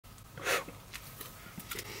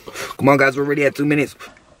Come on, guys, we're already at 2 minutes.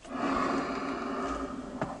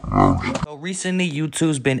 So recently,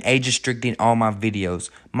 YouTube's been age restricting all my videos.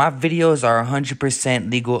 My videos are 100%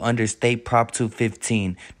 legal under State Prop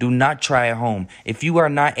 215. Do not try at home. If you are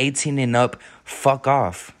not 18 and up, fuck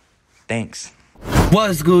off. Thanks.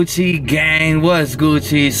 What's Gucci gang? What's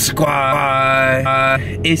Gucci squad?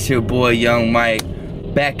 It's your boy Young Mike,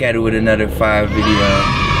 back at it with another fire video.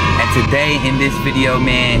 And today in this video,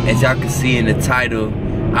 man, as y'all can see in the title,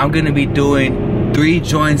 I'm gonna be doing 3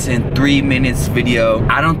 joints in 3 minutes video.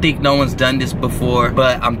 I don't think no one's done this before,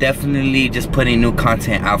 but I'm definitely just putting new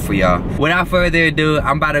content out for y'all. Without further ado,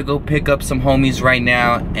 I'm about to go pick up some homies right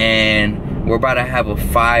now, and we're about to have a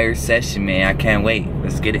fire session, man. I can't wait.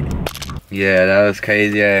 Let's get it. Yeah, that was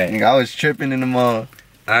crazy. Yeah. I was tripping in the mall.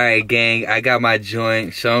 Alright, gang, I got my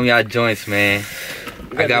joint. Show them y'all joints, man.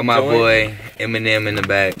 I got my boy Eminem in the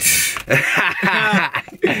back.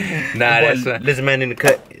 Nah, that's what. Lizard Man in the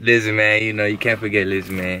cut. Lizard Man, you know, you can't forget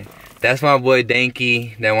Lizard Man. That's my boy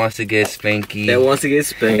Danky that wants to get spanky.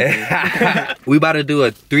 We about to do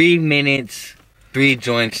a 3 minutes, 3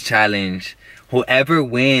 joints challenge. Whoever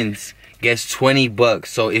wins gets 20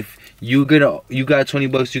 bucks. So if you got 20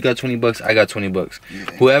 bucks, you got 20 bucks, I got 20 bucks. Yeah.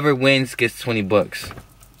 Whoever wins gets 20 bucks.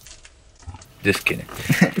 Just kidding.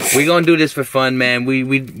 We gonna do this for fun, man.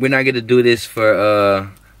 We're not gonna do this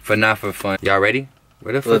for not for fun. Y'all ready?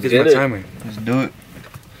 Where the fuck is my timer? Let's do it.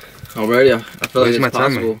 I'm ready. I feel like it's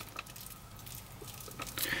possible.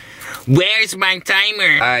 Where's my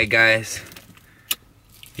timer? Alright, guys.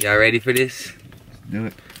 Y'all ready for this? Let's do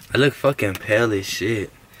it. I look fucking pale as shit.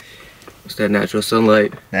 It's that natural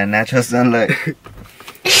sunlight. That natural sunlight.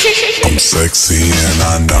 I'm sexy and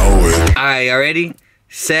I know it. Alright, y'all ready?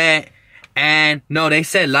 Set. And no, they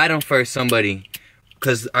said light them first, somebody.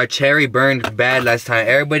 Cause our cherry burned bad last time.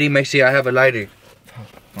 Everybody make sure y'all have a lighter.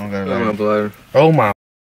 I don't got a lighter. Oh my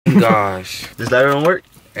gosh. This lighter don't work?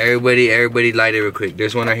 Everybody light it real quick.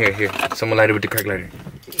 There's one right here. Here. Someone light it with the crack lighter.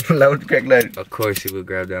 Light with the crack lighter. Of course he would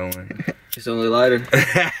grab that one. It's only lighter.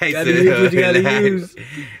 You gotta use what you gotta use.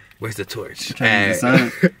 Where's the torch? Trying to use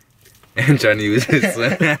the sun. I'm trying to use this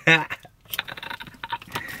one.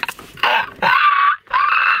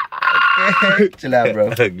 Chill out, bro.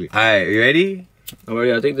 Alright, you ready? I'm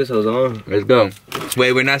ready. I think this was on. Let's go.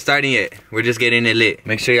 Wait, we're not starting yet. We're just getting it lit.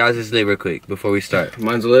 Make sure y'all's is lit real quick before we start.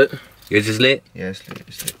 Mine's lit. Yours is lit? Yeah, it's lit.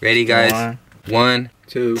 It's lit. Ready, guys? 1,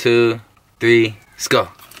 2, 3, let's go.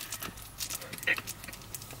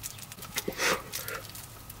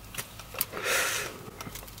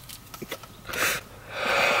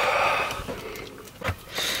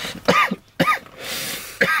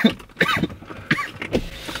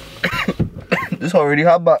 This already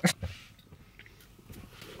hot box.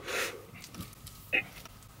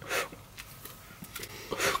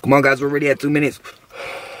 Come on, guys, we're already at 2 minutes.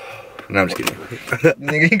 No, I'm just kidding.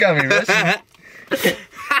 Nigga, you got me rushing.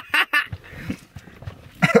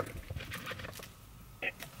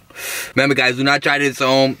 Remember, guys, do not try this at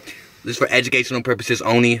home. This is for educational purposes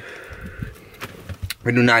only.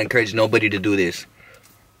 We do not encourage nobody to do this.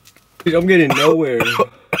 Dude, I'm getting nowhere.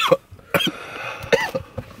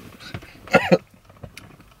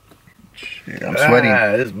 Shit, I'm sweating.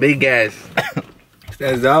 This big ass.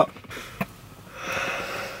 Stands out.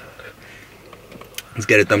 Let's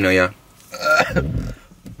get a thumbnail, y'all.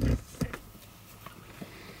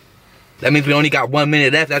 That means we only got 1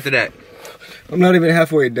 minute left after that. I'm not even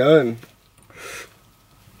halfway done.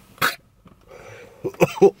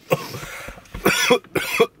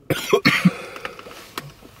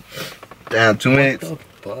 Damn, 2 minutes. What the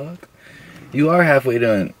fuck? You are halfway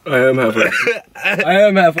done. I am halfway. I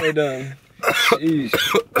am halfway done. Jeez.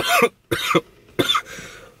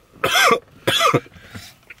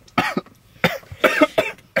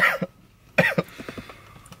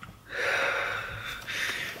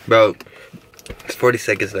 Bro, it's 40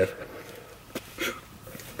 seconds left.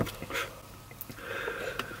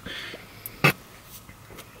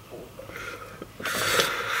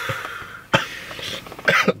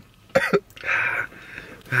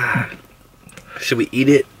 Should we eat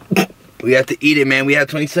it? We have to eat it, man. We have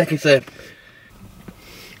 20 seconds left.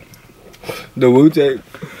 The Wu-Tang.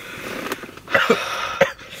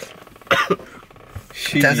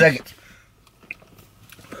 10 seconds.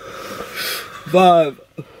 5.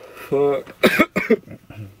 Fuck.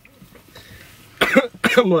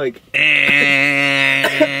 I'm like,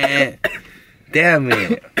 damn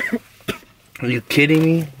it. Are you kidding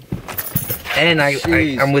me? And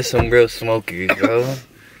I'm with some real smokers, bro.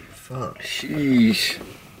 Fuck. Sheesh.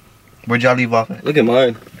 Where'd y'all leave off at? Look at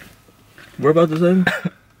mine. We're about the same.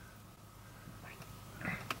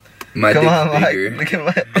 My Come dick's on, Mike. bigger. Look at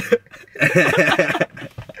mine.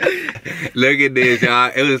 Look at this,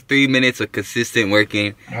 y'all. It was 3 minutes of consistent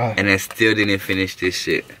working, and I still didn't finish this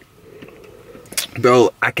shit. Bro,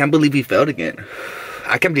 I can't believe he failed again.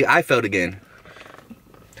 I can't believe I failed again.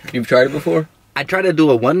 You've tried it before? I tried to do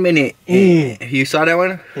a 1 minute. You saw that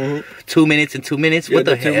one? 2 minutes and 2 minutes? Yeah, what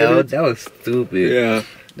the 2 hell? minutes. That was stupid. Yeah,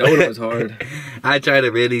 that one was hard. I tried to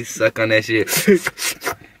really suck on that shit.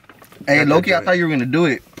 Hey, Loki, I thought you were gonna do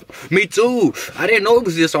it. Me too. I didn't know it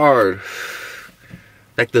was this hard.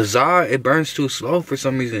 Like the za, it burns too slow for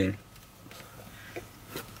some reason.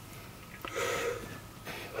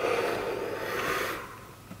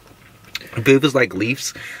 If it was like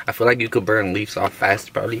leaves, I feel like you could burn leaves off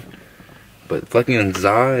fast probably. But fucking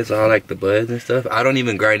za is all like the buds and stuff. I don't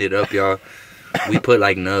even grind it up, y'all. We put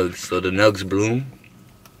like nugs, so the nugs bloom.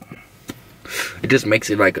 It just makes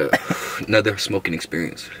it like another smoking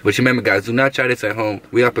experience. But remember, guys, do not try this at home.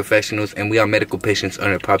 We are professionals and we are medical patients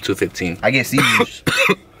under Prop 215. I get seizures.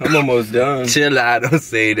 I'm almost done. Chill out, don't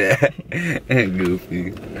say that. Goofy.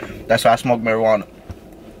 That's why I smoke marijuana.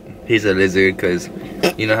 He's a lizard because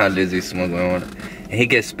you know how lizards smoke marijuana. And he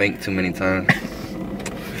gets spanked too many times.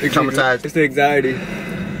 Traumatized. It's the anxiety.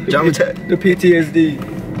 Traumatized. The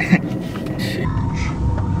PTSD.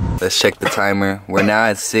 Let's check the timer. We're now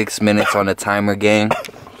at 6 minutes on the timer, gang.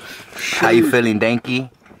 How you feeling,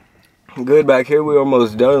 Danky? Good back here. We're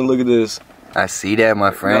almost done. Look at this. I see that,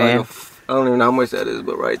 my friend. I don't even know how much that is,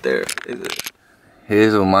 but right there is it.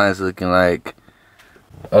 Here's what mine's looking like.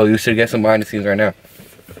 Oh, you should get some behind the scenes right now.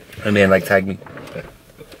 And then, like, tag me.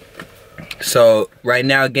 So, right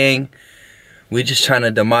now, gang, we're just trying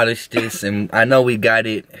to demolish this. And I know we got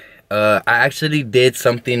it. I actually did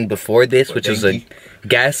something before this, which was a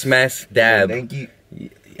gas mask dab.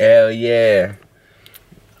 Hell yeah.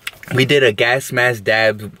 We did a gas mask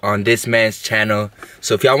dab on this man's channel.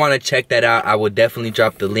 So if y'all want to check that out, I will definitely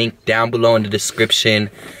drop the link down below in the description.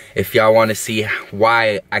 If y'all want to see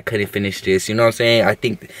why I couldn't finish this, you know what I'm saying?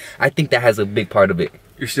 I think that has a big part of it.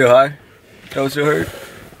 You're still high? That was still hurt?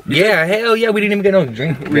 Yeah, hell yeah, we didn't even get no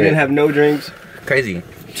drink. We didn't have no drinks. Crazy.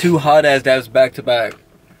 2 hot ass dabs back to back.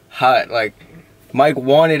 Hot, like Mike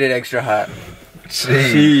wanted it extra hot.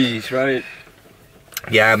 Jeez, right?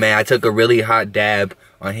 Yeah, man, I took a really hot dab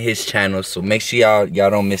on his channel, so make sure y'all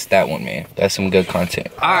don't miss that one, man. That's some good content.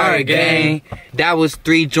 Alright, gang. That was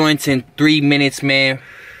 3 joints in 3 minutes, man.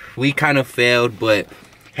 We kind of failed, but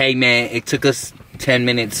hey, man, it took us 10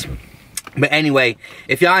 minutes. But anyway,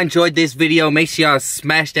 if y'all enjoyed this video, make sure y'all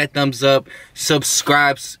smash that thumbs up,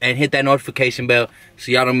 subscribe, and hit that notification bell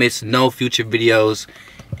so y'all don't miss no future videos.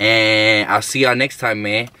 And I'll see y'all next time,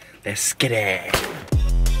 man. Let's get it.